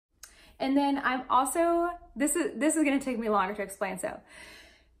And then I'm also, this is gonna take me longer to explain, so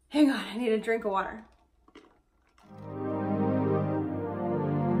hang on, I need a drink of water.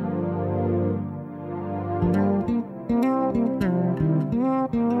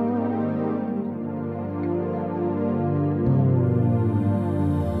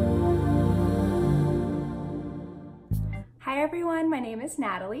 Hi everyone, my name is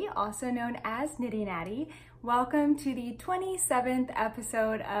Natalie, also known as Knitty Natty. Welcome to the 27th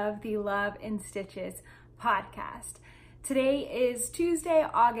episode of the Love in Stitches podcast. Today is Tuesday,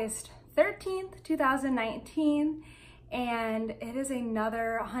 August 13th, 2019, and it is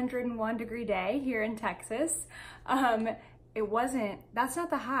another 101-degree day here in Texas. That's not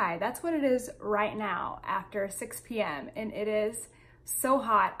the high, that's what it is right now after 6 p.m. and it is so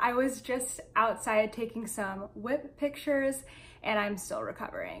hot. I was just outside taking some whip pictures and I'm still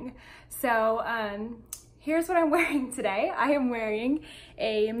recovering. So here's what I'm wearing today. I am wearing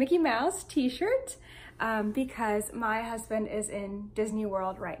a Mickey Mouse t-shirt because my husband is in Disney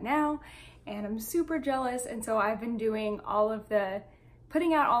World right now and I'm super jealous, and so I've been doing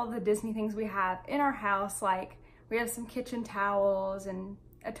putting out all of the Disney things we have in our house. Like we have some kitchen towels and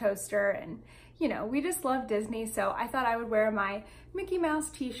a toaster, and you know, we just love Disney, so I thought I would wear my Mickey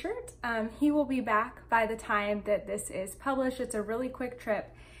Mouse t-shirt. He will be back by the time that this is published. It's a really quick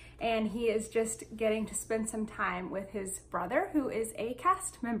trip, and he is just getting to spend some time with his brother, who is a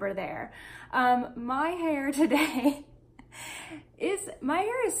cast member there. My hair today my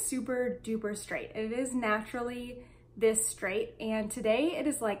hair is super duper straight. It is naturally this straight, and today it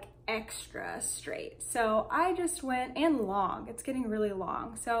is like extra straight. So I just went, and long, it's getting really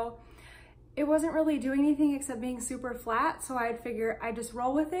long. So it wasn't really doing anything except being super flat, so I'd figure I'd just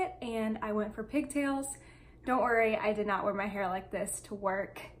roll with it, and I went for pigtails. Don't worry, I did not wear my hair like this to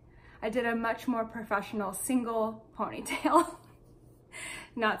work. I did a much more professional single ponytail.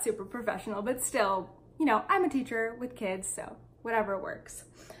 Not super professional, but still, you know, I'm a teacher with kids, so whatever works.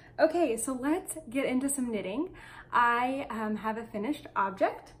 Okay, so let's get into some knitting. I have a finished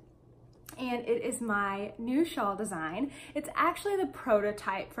object, and it is my new shawl design. It's actually the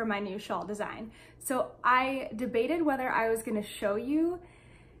prototype for my new shawl design. So I debated whether I was gonna show you,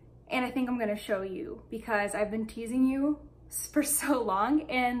 and I think I'm gonna show you because I've been teasing you for so long,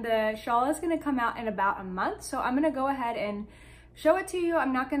 and the shawl is gonna come out in about a month. So I'm gonna go ahead and show it to you.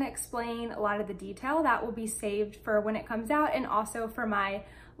 I'm not gonna explain a lot of the detail. That will be saved for when it comes out, and also for my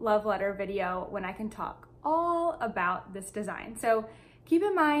love letter video when I can talk all about this design. So keep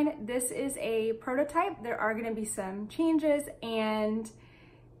in mind, this is a prototype. There are gonna be some changes, and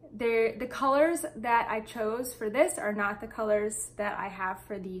the colors that I chose for this are not the colors that I have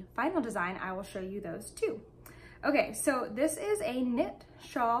for the final design. I will show you those too. Okay, so this is a knit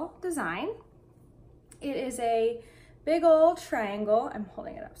shawl design. It is a big old triangle. I'm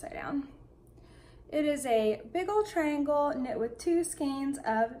holding it upside down. It is a big old triangle knit with 2 skeins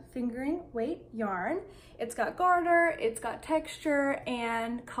of fingering weight yarn. It's got garter, it's got texture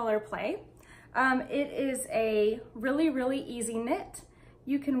and color play. It is a really, really easy knit.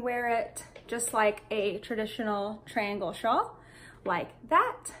 You can wear it just like a traditional triangle shawl, like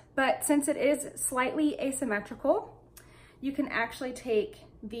that. But since it is slightly asymmetrical, you can actually take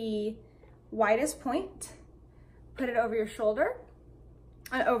the widest point, put it over your shoulder,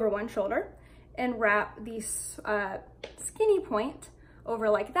 over one shoulder, and wrap the skinny point over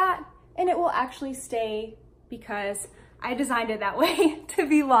like that, and it will actually stay because I designed it that way to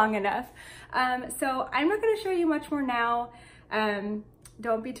be long enough. So I'm not gonna show you much more now.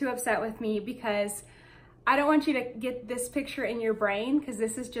 Don't be too upset with me because I don't want you to get this picture in your brain because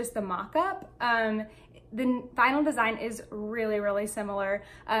this is just the mock-up. The final design is really, really similar.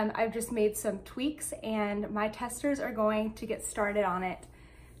 I've just made some tweaks, and my testers are going to get started on it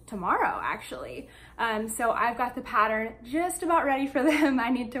tomorrow, actually. So I've got the pattern just about ready for them. I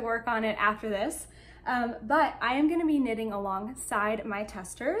need to work on it after this. But I am gonna be knitting alongside my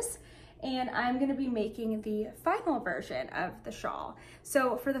testers, and I'm gonna be making the final version of the shawl.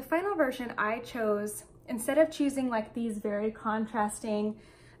 So for the final version, I chose, instead of choosing like these very contrasting,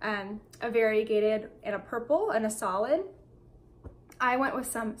 a variegated and a purple and a solid, I went with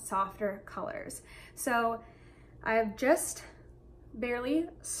some softer colors. So I've just barely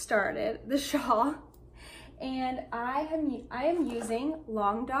started the shawl, and I am using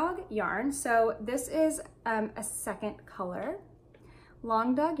Long Dog yarn. So this is a second color,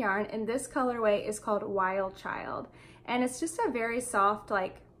 Long Dog yarn, and this colorway is called Wild Child, and it's just a very soft,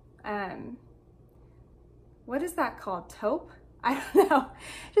 like what is that called, taupe? I don't know,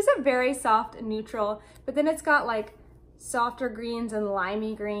 just a very soft neutral, but then it's got like softer greens and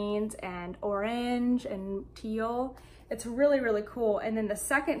limey greens and orange and teal. it's really, really cool. And then the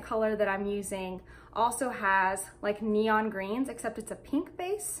second color that I'm using also has like neon greens, except it's a pink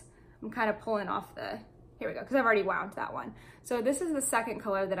base. I'm kind of pulling off the, here we go, because I've already wound that one. So this is the second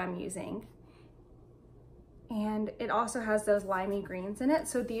color that I'm using. And it also has those limey greens in it.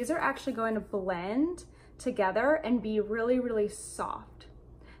 So these are actually going to blend together and be really, really soft.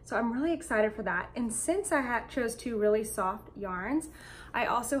 So I'm really excited for that. And since I chose two really soft yarns, I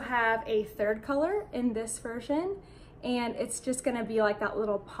also have a third color in this version, and it's just gonna be like that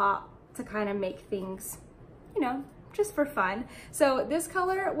little pop to kind of make things, you know, just for fun. So this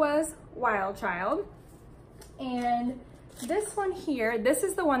color was Wild Child, and this one here, this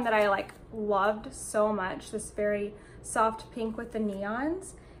is the one that I like loved so much, this very soft pink with the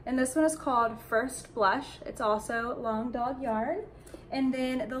neons. And this one is called First Blush. It's also Long Dog yarn. And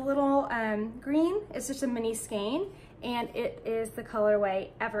then the little green is just a mini skein, and it is the colorway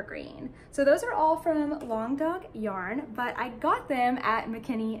Evergreen. So those are all from Long Dog yarn, but I got them at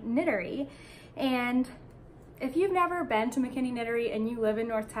McKinney Knittery. And if you've never been to McKinney Knittery and you live in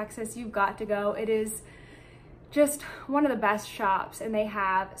North Texas, you've got to go. It is just one of the best shops, and they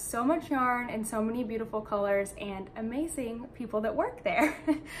have so much yarn and so many beautiful colors and amazing people that work there.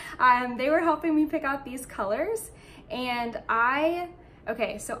 They were helping me pick out these colors, and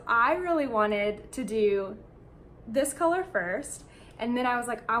okay, so I really wanted to do this color first, and then I was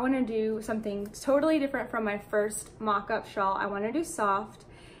like, I want to do something totally different from my first mock-up shawl. I want to do soft,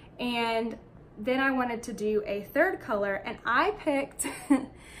 and then I wanted to do a third color, and I picked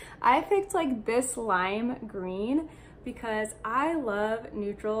I picked like this lime green because I love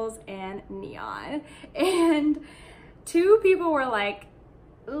neutrals and neon. And two people were like,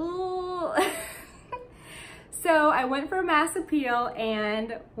 ooh. So I went for mass appeal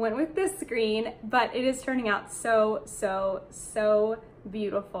and went with this green, but it is turning out so, so, so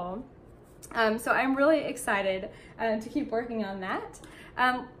beautiful. So I'm really excited to keep working on that.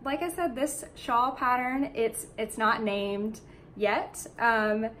 Like I said, this shawl pattern, it's not named yet,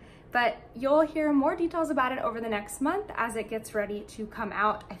 but you'll hear more details about it over the next month as it gets ready to come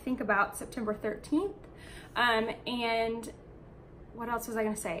out, I think about September 13th. And what else was I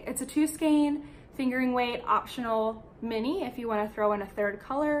gonna say? It's a 2 skein, fingering weight, optional mini if you wanna throw in a third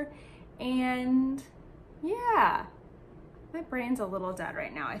color. And yeah, my brain's a little dead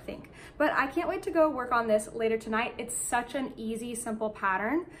right now, I think. But I can't wait to go work on this later tonight. It's such an easy, simple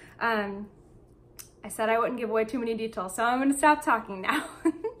pattern. I said I wouldn't give away too many details, so I'm gonna stop talking now.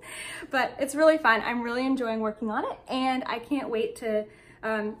 But it's really fun. I'm really enjoying working on it, and I can't wait to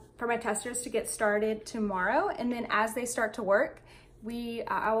for my testers to get started tomorrow. And then as they start to work,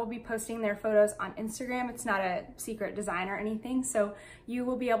 I will be posting their photos on Instagram. It's not a secret design or anything, so you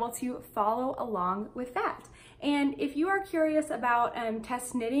will be able to follow along with that. And if you are curious about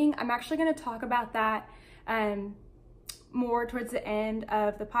test knitting, I'm actually gonna talk about that more towards the end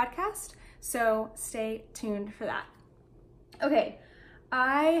of the podcast, so stay tuned for that. Okay,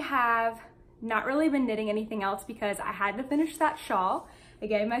 I have not really been knitting anything else because I had to finish that shawl. I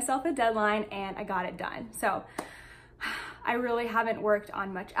gave myself a deadline and I got it done. So I really haven't worked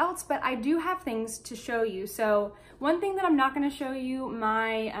on much else, but I do have things to show you. So one thing that I'm not gonna show you,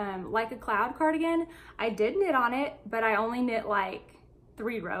 my Like a Cloud cardigan, I did knit on it, but I only knit like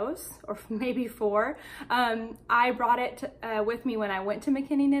 3 rows or maybe 4. I brought it with me when I went to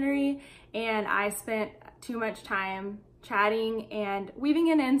McKinney Knittery, and I spent too much time chatting and weaving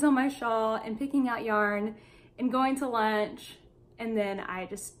in ends on my shawl and picking out yarn and going to lunch. And then I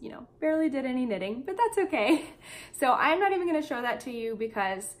just, you know, barely did any knitting, but that's okay. So I'm not even gonna show that to you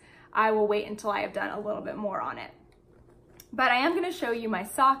because I will wait until I have done a little bit more on it. But I am gonna show you my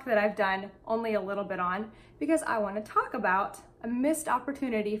sock that I've done only a little bit on because I wanna talk about a missed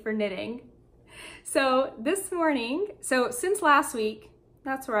opportunity for knitting. So this morning, so since last week,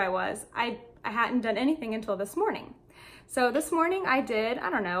 that's where I was. I hadn't done anything until this morning. So this morning I did, I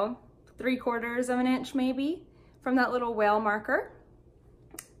don't know, 3/4 of an inch maybe from that little whale marker.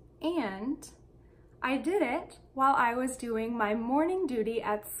 And I did it while I was doing my morning duty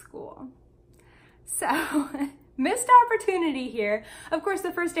at school. So missed opportunity here. Of course,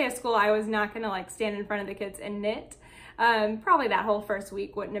 the first day of school, I was not gonna like stand in front of the kids and knit. Probably that whole first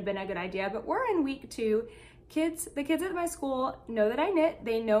week wouldn't have been a good idea, but we're in week 2. The kids at my school know that I knit.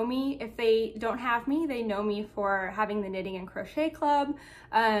 They know me. If they don't have me, they know me for having the knitting and crochet club.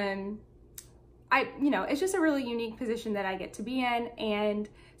 You know, it's just a really unique position that I get to be in. And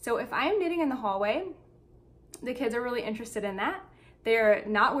so if I'm knitting in the hallway, the kids are really interested in that. They're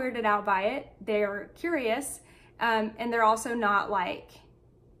not weirded out by it. They're curious. And they're also not like,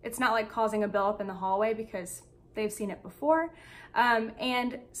 it's not like causing a buildup in the hallway because they've seen it before.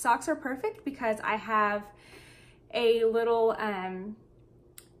 And socks are perfect because I have a little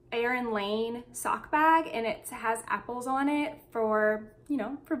Erin Lane sock bag, and it has apples on it for, you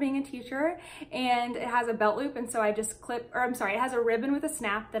know, for being a teacher, and it has a belt loop, and so I just clip, or I'm sorry, it has a ribbon with a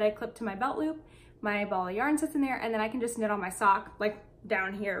snap that I clip to my belt loop. My ball of yarn sits in there, and then I can just knit on my sock, like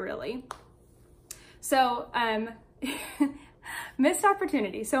down here really. So missed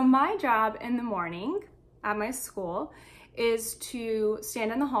opportunity. So my job in the morning at my school is to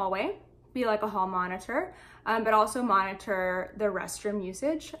stand in the hallway, be like a hall monitor, but also monitor the restroom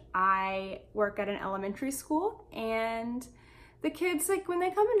usage. I work at an elementary school, and the kids, like when they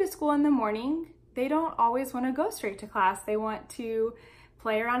come into school in the morning, they don't always want to go straight to class. They want to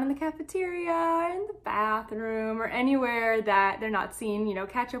play around in the cafeteria, in the bathroom, or anywhere that they're not seen, you know,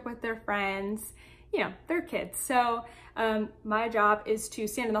 catch up with their friends. You know, they're kids. So my job is to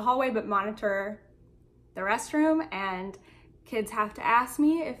stand in the hallway but monitor the restroom, and kids have to ask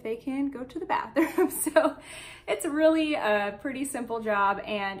me if they can go to the bathroom. So it's really a pretty simple job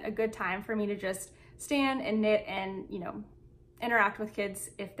and a good time for me to just stand and knit and, you know, interact with kids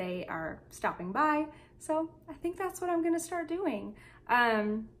if they are stopping by. So I think that's what I'm gonna start doing.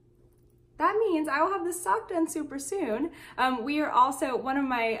 That means I will have this sock done super soon. We are also,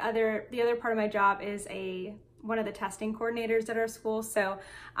 the other part of my job is one of the testing coordinators at our school. So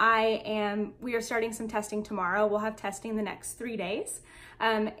we are starting some testing tomorrow. We'll have testing the next 3 days.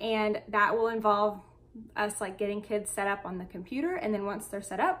 And that will involve us like getting kids set up on the computer. And then once they're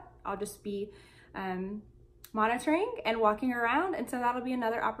set up, I'll just be monitoring and walking around. And so that'll be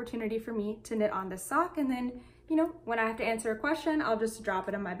another opportunity for me to knit on this sock. And then, you know, when I have to answer a question, I'll just drop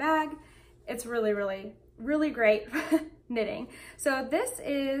it in my bag. It's really, really, really great knitting. So this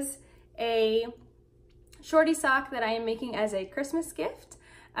is a shorty sock that I am making as a Christmas gift.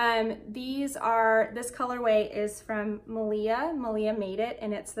 This colorway is from Malia. Malia made it,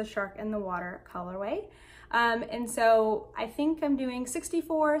 and it's the Shark in the Water colorway. And so I think I'm doing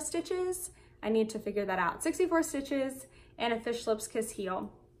 64 stitches. I need to figure that out. 64 stitches and a Fish Lips Kiss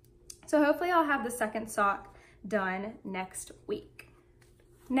heel. So hopefully I'll have the second sock done next week.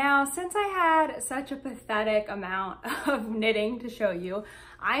 Now, since I had such a pathetic amount of knitting to show you,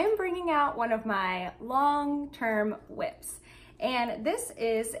 I am bringing out one of my long-term whips. And this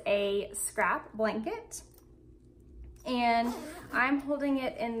is a scrap blanket. And I'm holding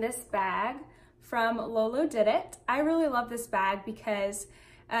it in this bag from Lolo Did It. I really love this bag because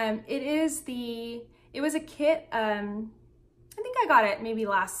it was a kit, I think I got it maybe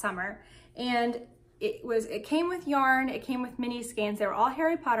last summer. And it came with yarn, it came with mini skeins. They were all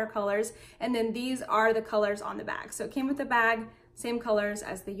Harry Potter colors, and then these are the colors on the bag. So it came with the bag, same colors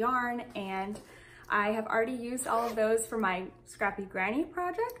as the yarn, and I have already used all of those for my Scrappy Granny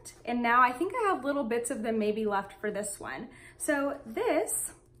project, and now I think I have little bits of them maybe left for this one. So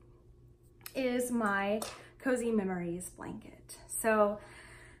this is my Cozy Memories blanket. So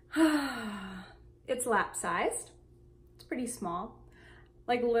it's lap sized. It's pretty small,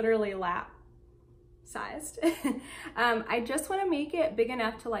 like literally lap sized. I just want to make it big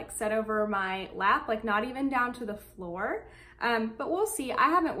enough to like set over my lap, like not even down to the floor. But we'll see. I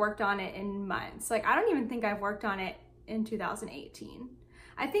haven't worked on it in months. Like I don't even think I've worked on it in 2018.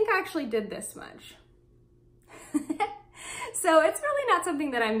 I think I actually did this much. So it's really not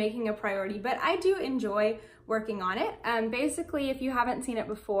something that I'm making a priority, but I do enjoy working on it. Basically, if you haven't seen it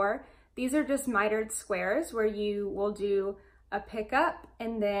before, these are just mitered squares where you will do a pickup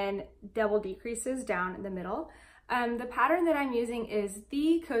and then double decreases down the middle. The pattern that I'm using is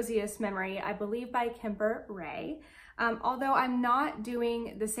the Coziest Memory, I believe by Kimber Ray, although I'm not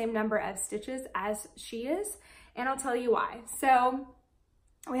doing the same number of stitches as she is, and I'll tell you why. So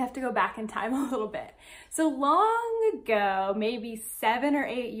we have to go back in time a little bit. So long ago, maybe 7 or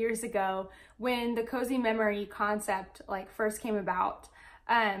 8 years ago, when the Cozy Memory concept like first came about,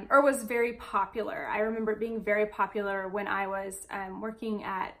 or was very popular. I remember it being very popular when I was working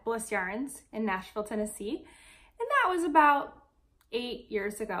at Bliss Yarns in Nashville, Tennessee. And that was about 8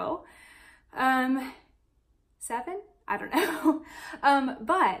 years ago. 7? I don't know.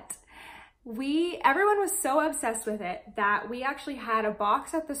 But everyone was so obsessed with it that we actually had a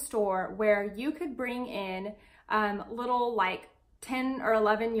box at the store where you could bring in little like 10 or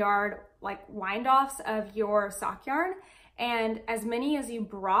 11 yard like wind offs of your sock yarn. And as many as you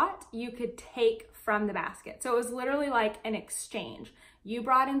brought, you could take from the basket. So it was literally like an exchange. You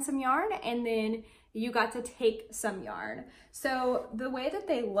brought in some yarn and then you got to take some yarn. So the way that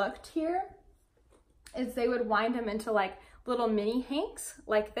they looked here is they would wind them into like little mini hanks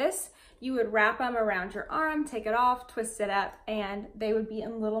like this. You would wrap them around your arm, take it off, twist it up, and they would be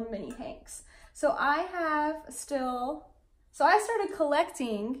in little mini hanks. So I started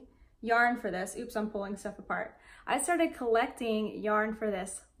collecting yarn for this. Oops, I'm pulling stuff apart. I started collecting yarn for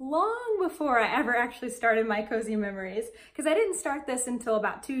this long before I ever actually started my Cozy Memories, because I didn't start this until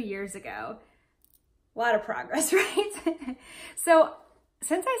about 2 years ago. A lot of progress, right? So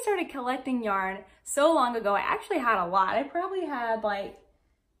since I started collecting yarn so long ago, I actually had a lot. I probably had like,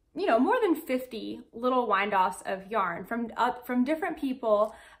 you know, more than 50 little wind-offs of yarn from different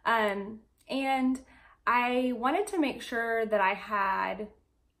people. And I wanted to make sure that I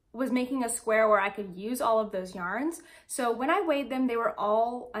was making a square where I could use all of those yarns. So when I weighed them, they were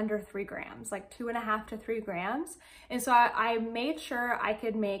all under 3 grams, like 2.5 to 3 grams. And so I made sure I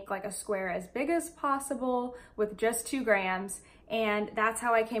could make like a square as big as possible with just 2 grams. And that's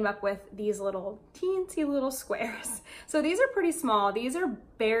how I came up with these little teensy little squares. So these are pretty small. These are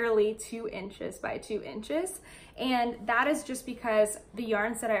barely 2 inches by 2 inches. And that is just because the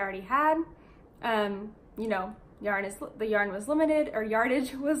yarns that I already had, you know, the yarn was limited, or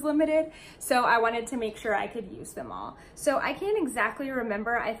yardage was limited. So I wanted to make sure I could use them all. So I can't exactly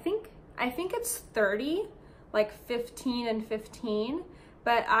remember. I think it's 30, like 15 and 15.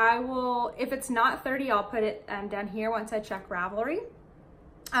 But I will, if it's not 30, I'll put it down here once I check Ravelry.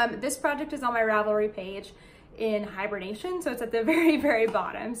 This project is on my Ravelry page in hibernation, so it's at the very, very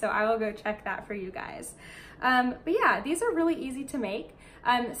bottom. So I will go check that for you guys. But yeah, these are really easy to make.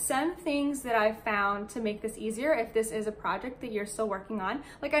 Some things that I've found to make this easier, if this is a project that you're still working on,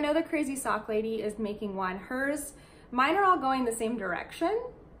 like I know the Crazy Sock Lady is making one. Mine are all going the same direction.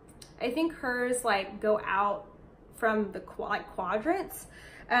 I think hers like go out from the quadrants.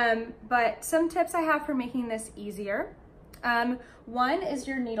 But some tips I have for making this easier. One is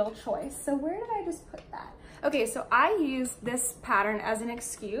your needle choice. So where did I just put that? Okay, so I use this pattern as an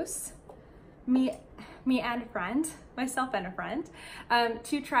excuse, myself and a friend,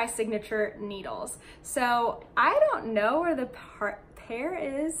 to try signature needles. So I don't know where the partner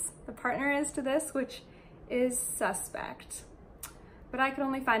is to this, which is suspect, but I could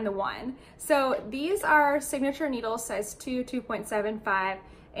only find the one. So these are signature needles, size 2, 2.75,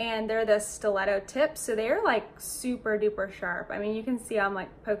 and they're the stiletto tips. So they're like super duper sharp. I mean, you can see I'm like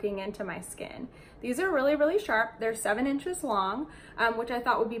poking into my skin. These are really, really sharp. They're 7 inches long, which I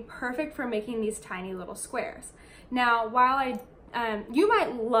thought would be perfect for making these tiny little squares. Now, while you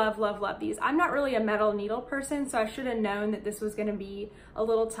might love, love, love these. I'm not really a metal needle person, so I should have known that this was gonna be a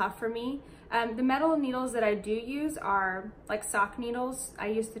little tough for me. The metal needles that I do use are like sock needles. I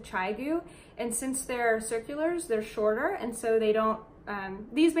use the Chigu, and since they're circulars, they're shorter, and so they don't,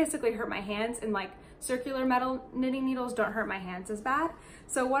 these basically hurt my hands, and like circular metal knitting needles don't hurt my hands as bad.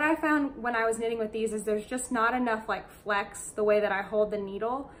 So what I found when I was knitting with these is there's just not enough like flex the way that I hold the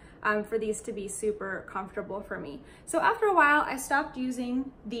needle for these to be super comfortable for me. So after a while, I stopped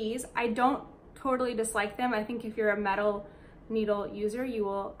using these. I don't totally dislike them. I think if you're a metal needle user, you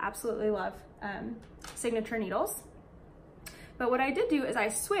will absolutely love signature needles. But what I did do is I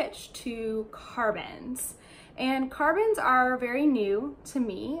switched to carbons, and carbons are very new to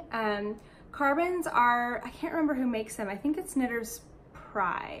me. Carbons are, I can't remember who makes them. I think it's Knitter's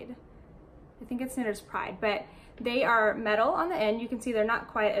Pride. But they are metal on the end. You can see they're not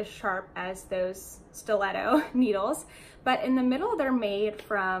quite as sharp as those stiletto needles, but in the middle they're made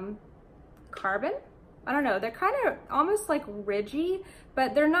from carbon. I don't know, they're kind of almost like ridgy,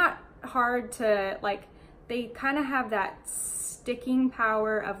 but they're not hard to, like, they kind of have that sticking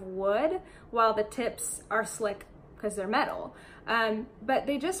power of wood while the tips are slick because they're metal. But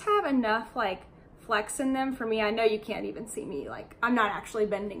they just have enough like flex in them for me. I know you can't even see me, like I'm not actually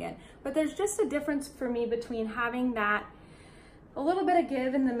bending it, but there's just a difference for me between having that a little bit of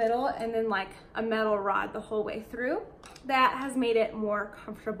give in the middle and then like a metal rod the whole way through. That has made it more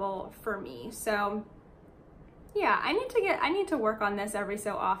comfortable for me. So yeah, I need to work on this every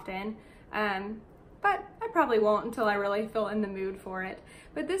so often, but I probably won't until I really feel in the mood for it.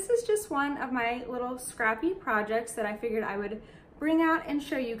 But this is just one of my little scrappy projects that I figured I would bring out and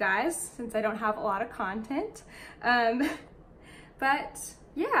show you guys since I don't have a lot of content. But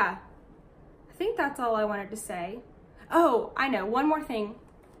yeah, I think that's all I wanted to say. Oh, I know, one more thing.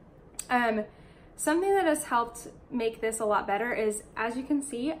 Something that has helped make this a lot better is, as you can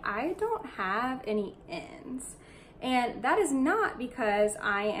see, I don't have any ends. And that is not because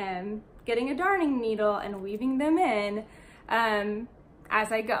I am getting a darning needle and weaving them in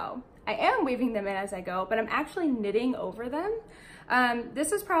as I go. I am weaving them in as I go, but I'm actually knitting over them.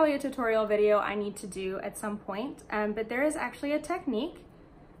 This is probably a tutorial video I need to do at some point, but there is actually a technique.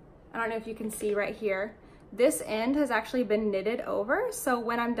 I don't know if you can see right here. This end has actually been knitted over, so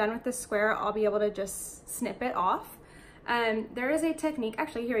when I'm done with the square, I'll be able to just snip it off. There is a technique,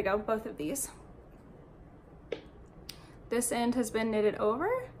 actually here we go, both of these. This end has been knitted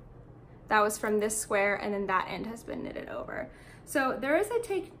over. that was from this square, and then that end has been knitted over. So there is a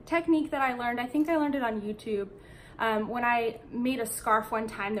technique that I learned, I think I learned it on YouTube, when I made a scarf one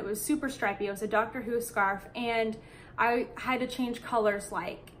time that was super stripy. It was a Doctor Who scarf, and I had to change colors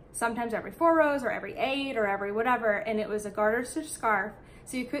like sometimes every 4 rows or every 8 or every whatever, and it was a garter stitch scarf,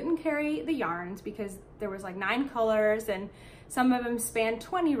 so you couldn't carry the yarns because there was like 9 colors and some of them spanned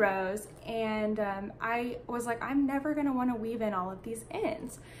 20 rows, and I was like, I'm never gonna wanna weave in all of these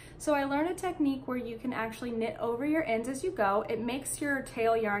ends. So I learned a technique where you can actually knit over your ends as you go. It makes your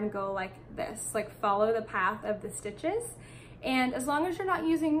tail yarn go like this, like follow the path of the stitches. And as long as you're not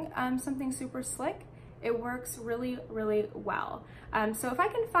using something super slick, it works really, really well. So if I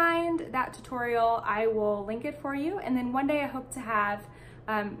can find that tutorial, I will link it for you. And then one day I hope to have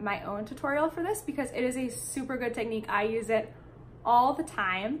my own tutorial for this because it is a super good technique. I use it all the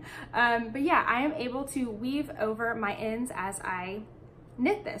time. But yeah, I am able to weave over my ends as I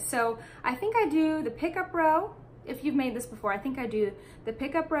knit this. So I think I do the pickup row. If you've made this before, I think I do the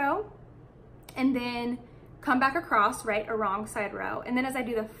pickup row and then come back across, right, a wrong side row. And then as I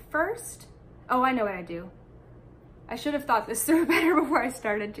do the first, oh, I know what I do. I should have thought this through better before I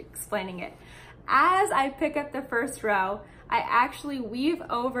started explaining it. As I pick up the first row, I actually weave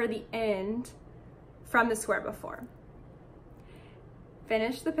over the end from the square before.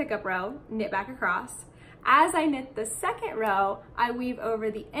 Finish the pickup row, knit back across. As I knit the second row, I weave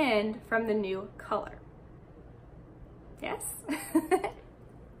over the end from the new color. Yes?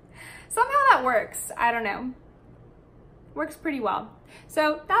 Somehow that works, I don't know. Works pretty well.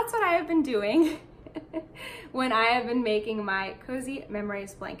 So that's what I have been doing when I have been making my Cozy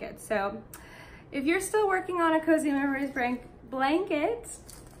Memories blanket. So if you're still working on a Cozy Memories blanket,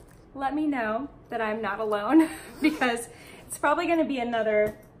 let me know that I'm not alone because it's probably gonna be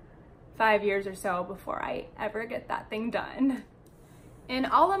another 5 years or so before I ever get that thing done. In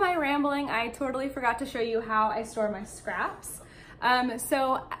all of my rambling, I totally forgot to show you how I store my scraps.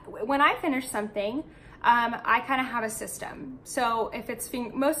 So when I finish something, I kind of have a system. So if it's,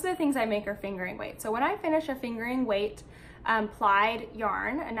 most of the things I make are fingering weight. So when I finish a fingering weight plied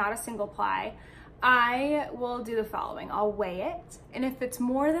yarn, and not a single ply, I will do the following. I'll weigh it, and if it's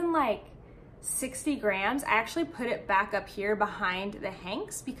more than like 60 grams, I actually put it back up here behind the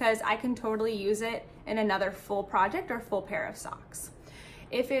hanks because I can totally use it in another full project or full pair of socks.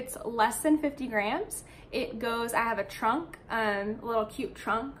 If it's less than 50 grams, it goes, I have a trunk, a little cute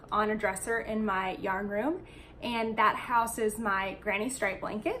trunk on a dresser in my yarn room, and that houses my granny stripe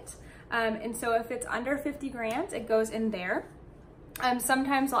blanket. And so if it's under 50 grams, it goes in there.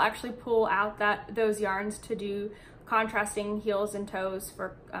 Sometimes I'll actually pull out those yarns to do contrasting heels and toes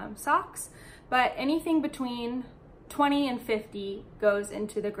for socks, but anything between 20 and 50 goes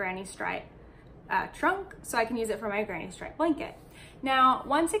into the granny stripe trunk, so I can use it for my granny stripe blanket. Now,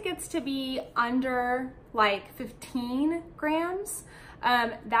 once it gets to be under like 15 grams,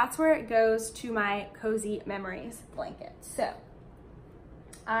 that's where it goes to my Cozy Memories blanket. So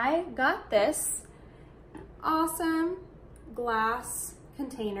I got this awesome glass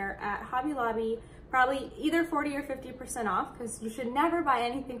container at Hobby Lobby, probably either 40 or 50% off, because you should never buy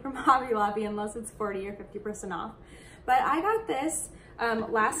anything from Hobby Lobby unless it's 40 or 50% off. But I got this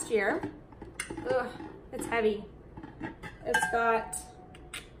last year. Ugh, it's heavy.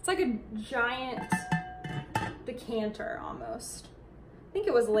 It's like a giant decanter almost. I think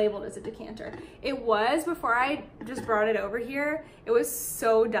it was labeled as a decanter. It was before I just brought it over here. It was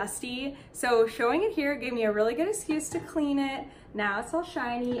so dusty. So showing it here gave me a really good excuse to clean it. Now it's all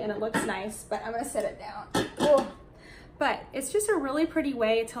shiny and it looks nice, but I'm gonna set it down. Ugh. But it's just a really pretty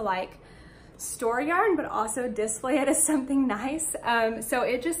way to like store yarn, but also display it as something nice. So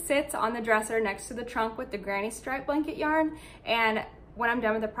it just sits on the dresser next to the trunk with the granny stripe blanket yarn. And when I'm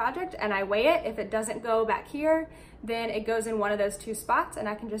done with the project and I weigh it, if it doesn't go back here, then it goes in one of those 2 spots and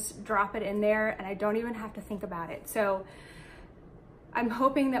I can just drop it in there and I don't even have to think about it. So I'm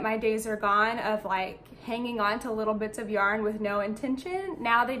hoping that my days are gone of like hanging on to little bits of yarn with no intention.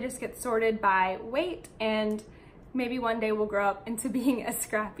 Now they just get sorted by weight, and maybe one day we'll grow up into being a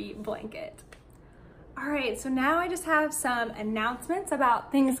scrappy blanket. All right, so now I just have some announcements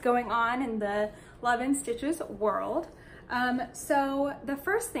about things going on in the Love and Stitches world. So the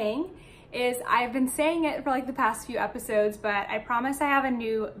first thing is, I've been saying it for like the past few episodes, but I promise I have a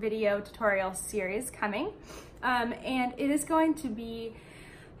new video tutorial series coming. And it is going to be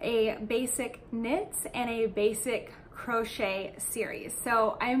a basic knits and a basic crochet series.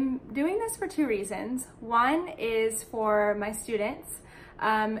 So I'm doing this for 2 reasons. One is for my students.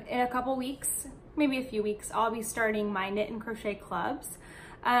 In a couple weeks, maybe a few weeks, I'll be starting my knit and crochet clubs.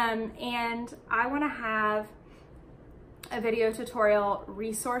 And I want to have a video tutorial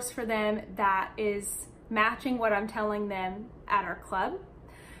resource for them that is matching what I'm telling them at our club.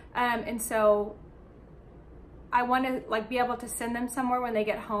 And so I want to like be able to send them somewhere when they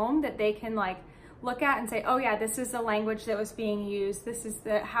get home that they can like look at and say, oh yeah, this is the language that was being used. This is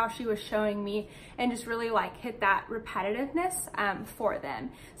how she was showing me, and just really like hit that repetitiveness for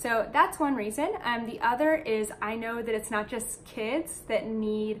them. So that's one reason. The other is I know that it's not just kids that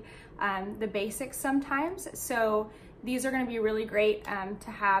need the basics sometimes. So these are going to be really great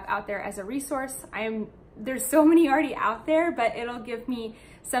to have out there as a resource. There's so many already out there, but it'll give me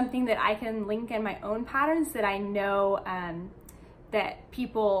something that I can link in my own patterns that I know that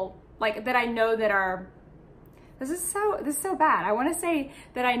people like, that I know that are, this is so bad. I want to say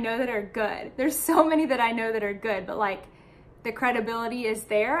that I know that are good. There's so many that I know that are good, but like the credibility is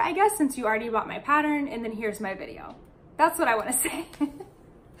there, I guess, since you already bought my pattern and then here's my video. That's what I want to say.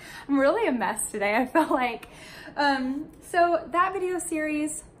 I'm really a mess today, I feel like. So that video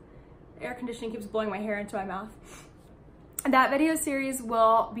series, air conditioning keeps blowing my hair into my mouth. That video series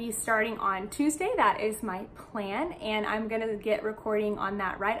will be starting on Tuesday. That is my plan, and I'm gonna get recording on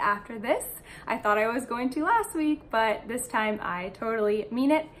that right after this. I thought I was going to last week, but this time I totally mean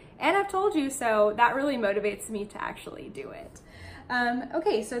it, and I've told you, so that really motivates me to actually do it.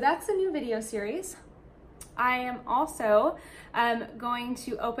 Okay, so that's the new video series. I am also going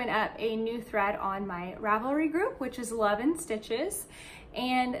to open up a new thread on my Ravelry group, which is Love and Stitches.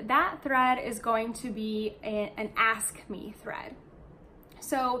 And that thread is going to be an Ask Me thread.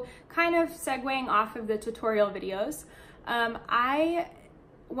 So kind of segueing off of the tutorial videos, I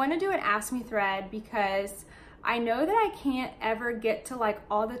want to do an Ask Me thread because I know that I can't ever get to like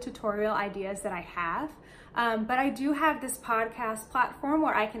all the tutorial ideas that I have, but I do have this podcast platform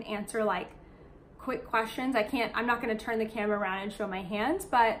where I can answer like quick questions. I'm not going to turn the camera around and show my hands,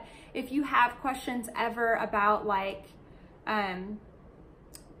 but if you have questions ever about like,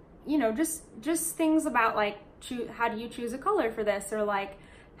 you know, just things about like, how do you choose a color for this? Or like,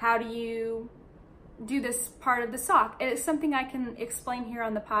 how do you do this part of the sock? It is something I can explain here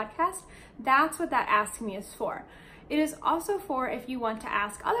on the podcast. That's what that Ask Me is for. It is also for if you want to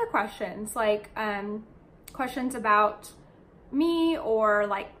ask other questions, like questions about me or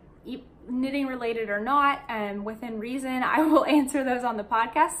like knitting related or not, within reason, I will answer those on the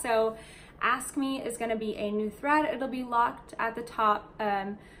podcast. So Ask Me is going to be a new thread. It'll be locked at the top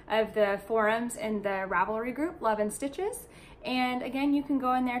of the forums in the Ravelry group, Love and Stitches. And again, you can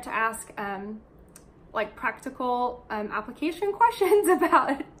go in there to ask like practical application questions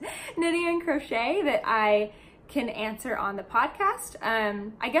about knitting and crochet that I can answer on the podcast.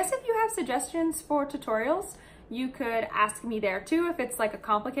 I guess if you have suggestions for tutorials, you could ask me there too. If it's like a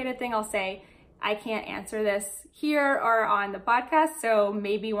complicated thing, I'll say, I can't answer this here or on the podcast, so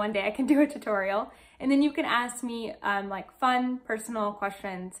maybe one day I can do a tutorial. And then you can ask me like fun, personal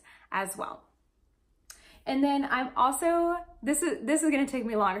questions as well. And then I'm also, this is gonna take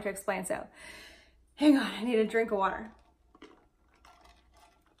me longer to explain, so hang on, I need a drink of water.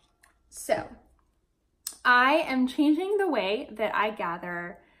 So, I am changing the way that I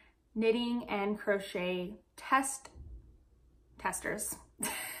gather knitting and crochet testers.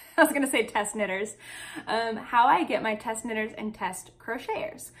 I was gonna say test knitters, how I get my test knitters and test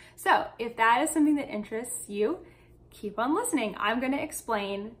crocheters. So if that is something that interests you, keep on listening. I'm gonna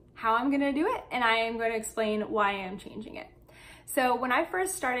explain how I'm gonna do it, and I am gonna explain why I am changing it. So when I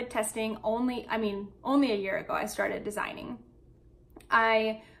first started testing, only a year ago, I started designing.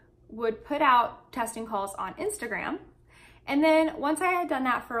 I would put out testing calls on Instagram. And then once I had done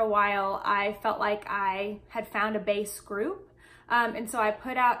that for a while, I felt like I had found a base group. And so I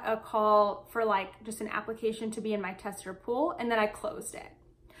put out a call for like just an application to be in my tester pool, and then I closed it.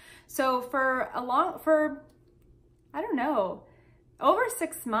 So for I don't know, over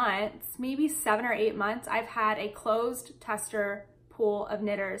 6 months, maybe 7 or 8 months, I've had a closed tester pool of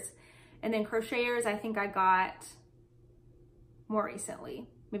knitters. And then crocheters, I think I got more recently,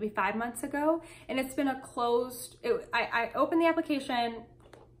 maybe 5 months ago. And it's been a closed, I opened the application,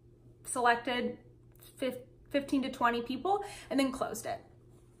 selected 15 to 20 people, and then closed it.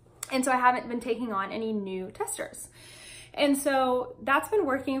 And so I haven't been taking on any new testers. And so that's been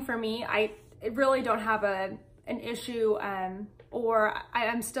working for me. I really don't have an issue,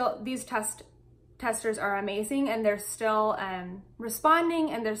 I'm still, these testers are amazing, and they're still responding,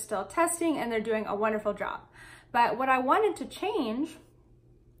 and they're still testing, and they're doing a wonderful job. But what I wanted to change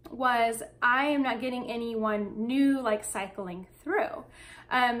was I am not getting anyone new like cycling through.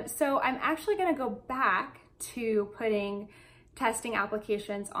 So I'm actually gonna go back to putting testing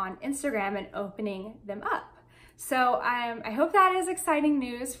applications on Instagram and opening them up. So I hope that is exciting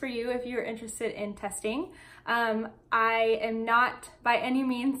news for you if you're interested in testing. I am not by any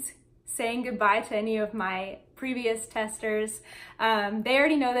means saying goodbye to any of my previous testers. They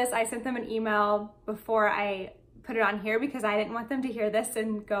already know this. I sent them an email before I put it on here because I didn't want them to hear this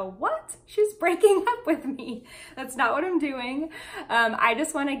and go, what? She's breaking up with me. That's not what I'm doing. I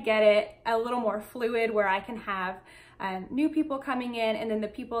just want to get it a little more fluid where I can have new people coming in, and then the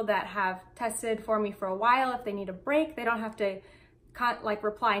people that have tested for me for a while, if they need a break, they don't have to like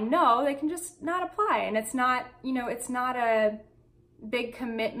reply no, they can just not apply. And it's not, you know, it's not a big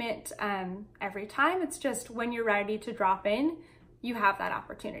commitment every time. It's just when you're ready to drop in, you have that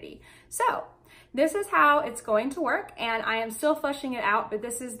opportunity. So this is how it's going to work, and I am still fleshing it out, but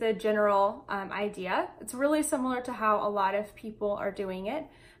this is the general idea. It's really similar to how a lot of people are doing it.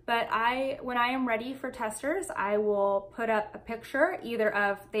 But when I am ready for testers, I will put up a picture either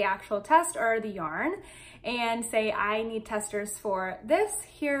of the actual test or the yarn and say, I need testers for this.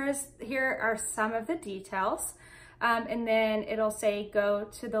 Here are some of the details. And then it'll say, go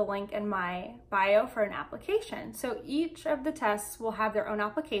to the link in my bio for an application. So each of the tests will have their own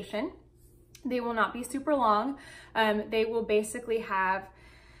application. They will not be super long. They will basically have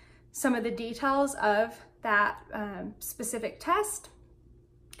some of the details of that specific test.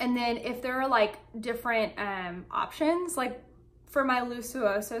 And then if there are like different options, like for my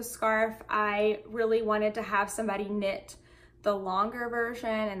Lusuoso scarf, I really wanted to have somebody knit the longer version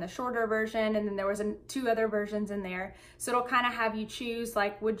and the shorter version, and then there was two other versions in there. So it'll kind of have you choose,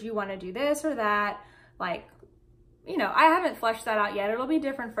 like, would you want to do this or that? Like, you know, I haven't fleshed that out yet. It'll be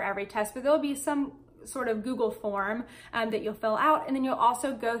different for every test, but there'll be some sort of Google form that you'll fill out. And then you'll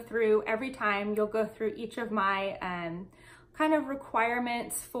also go through, every time you'll go through each of my kind of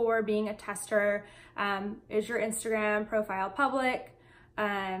requirements for being a tester. Is your Instagram profile public?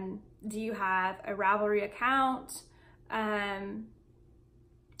 Do you have a Ravelry account to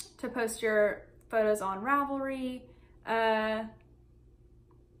post your photos on Ravelry?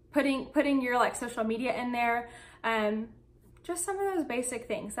 Putting your like social media in there. Just some of those basic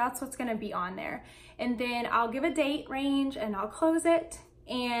things. That's what's gonna be on there. And then I'll give a date range and I'll close it.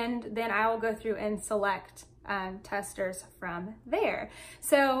 And then I will go through and select testers from there.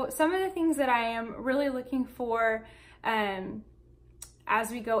 So some of the things that I am really looking for as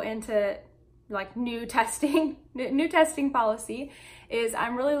we go into like new testing policy is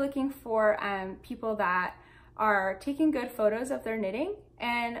I'm really looking for people that are taking good photos of their knitting.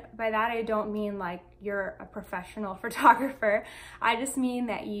 And by that, I don't mean like you're a professional photographer. I just mean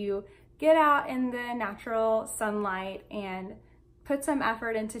that you get out in the natural sunlight and put some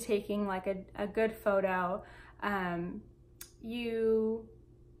effort into taking like a good photo. You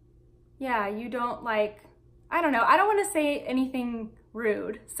don't like, I don't know, I don't want to say anything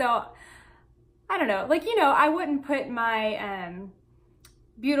rude. So I don't know, like, you know, I wouldn't put my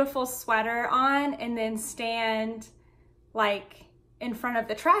beautiful sweater on and then stand like in front of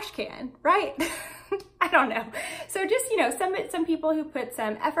the trash can, right? I don't know. So just, you know, some people who put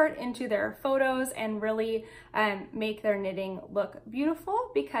some effort into their photos and really make their knitting look beautiful,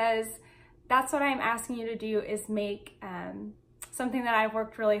 because that's what I'm asking you to do, is make something that I've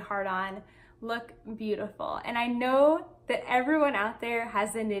worked really hard on look beautiful. And I know that everyone out there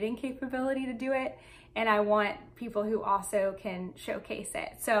has the knitting capability to do it, and I want people who also can showcase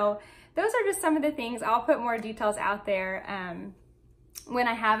it. So those are just some of the things. I'll put more details out there when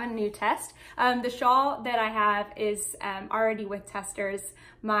I have a new test. The shawl that I have is already with testers.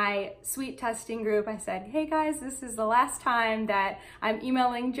 My sweet testing group, I said, hey guys, this is the last time that I'm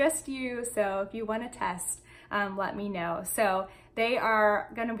emailing just you, so if you want to test, let me know. So they are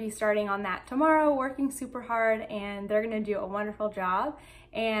going to be starting on that tomorrow, working super hard, and they're going to do a wonderful job.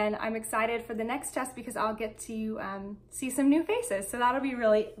 And I'm excited for the next test because I'll get to see some new faces. So that'll be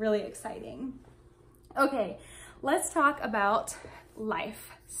really, really exciting. Okay, let's talk about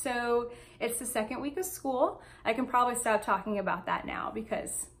life. So it's the second week of school. I can probably stop talking about that now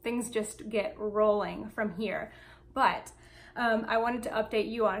because things just get rolling from here. But I wanted to update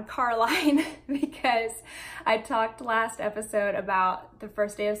you on Carline because I talked last episode about the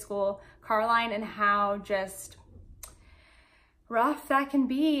first day of school, Carline, and how just rough that can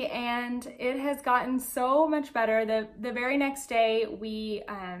be, and it has gotten so much better. The very next day, we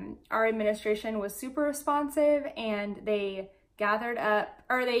our administration was super responsive, and they gathered up,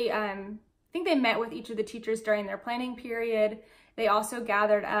 or they I think they met with each of the teachers during their planning period. They also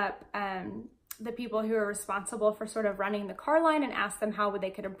gathered up the people who are responsible for sort of running the Carline and asked them how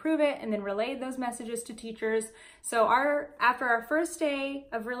they could improve it, and then relayed those messages to teachers. So after our first day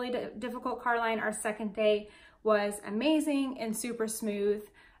of really difficult Carline, our second day was amazing and super smooth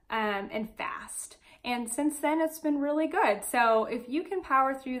and fast. And since then, it's been really good. So if you can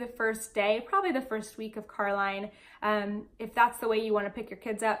power through the first day, probably the first week of Carline, if that's the way you want to pick your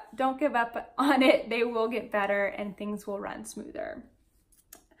kids up, don't give up on it. They will get better and things will run smoother.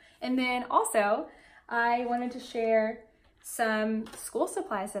 And then also, I wanted to share some school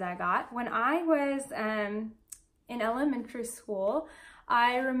supplies that I got. When I was in elementary school,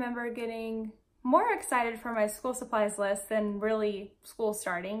 I remember getting more excited for my school supplies list than really school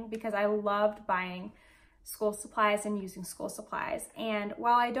starting, because I loved buying school supplies and using school supplies. And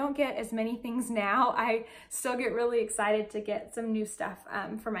while I don't get as many things now, I still get really excited to get some new stuff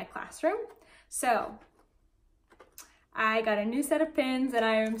for my classroom. So I got a new set of pins and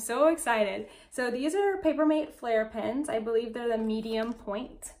I am so excited. So these are Papermate Flare pins. I believe they're the medium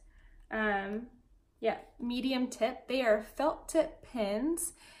point. Yeah, medium tip. They are felt tip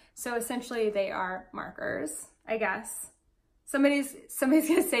pins. So essentially they are markers, I guess. Somebody's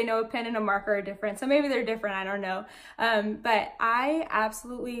gonna say no, a pen and a marker are different. So maybe they're different, I don't know. But I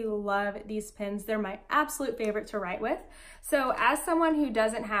absolutely love these pens. They're my absolute favorite to write with. So as someone who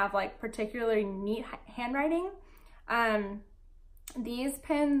doesn't have like particularly neat handwriting, these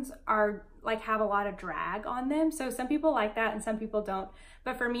pens are like have a lot of drag on them. So some people like that and some people don't.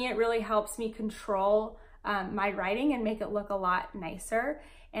 But for me, it really helps me control my writing and make it look a lot nicer.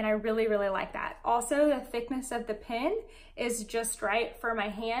 And I really, really like that. Also, the thickness of the pen is just right for my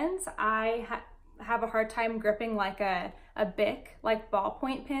hands. I have a hard time gripping like a Bic, like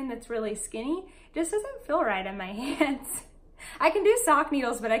ballpoint pen that's really skinny. It just doesn't feel right in my hands. I can do sock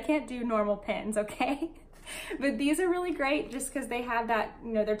needles, but I can't do normal pens, okay? But these are really great just because they have that,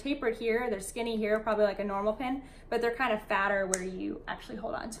 you know, they're tapered here, they're skinny here, probably like a normal pen, but they're kind of fatter where you actually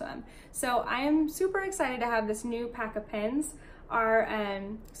hold on to them. So I am super excited to have this new pack of pens. Our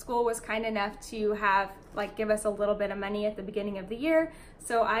school was kind enough to have, like, give us a little bit of money at the beginning of the year.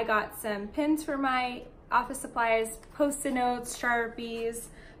 So I got some pens for my office supplies, Post-it notes, Sharpies,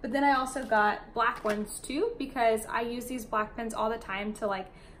 but then I also got black ones too, because I use these black pens all the time to like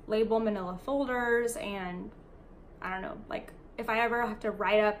label manila folders, and I don't know, like if I ever have to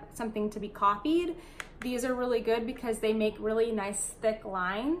write up something to be copied, these are really good because they make really nice thick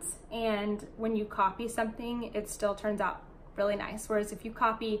lines, and when you copy something, it still turns out really nice. Whereas if you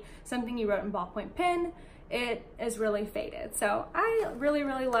copy something you wrote in ballpoint pen, it is really faded. So I really,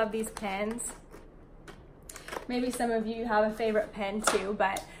 really love these pens. Maybe some of you have a favorite pen too,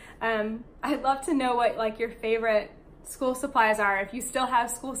 but I'd love to know what like your favorite school supplies are. If you still have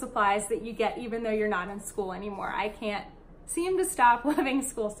school supplies that you get even though you're not in school anymore. I can't seem to stop loving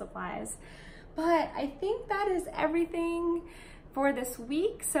school supplies. But I think that is everything for this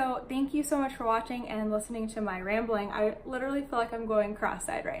week. So thank you so much for watching and listening to my rambling. I literally feel like I'm going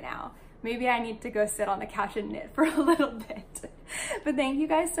cross-eyed right now. Maybe I need to go sit on the couch and knit for a little bit. But thank you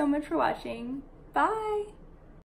guys so much for watching. Bye.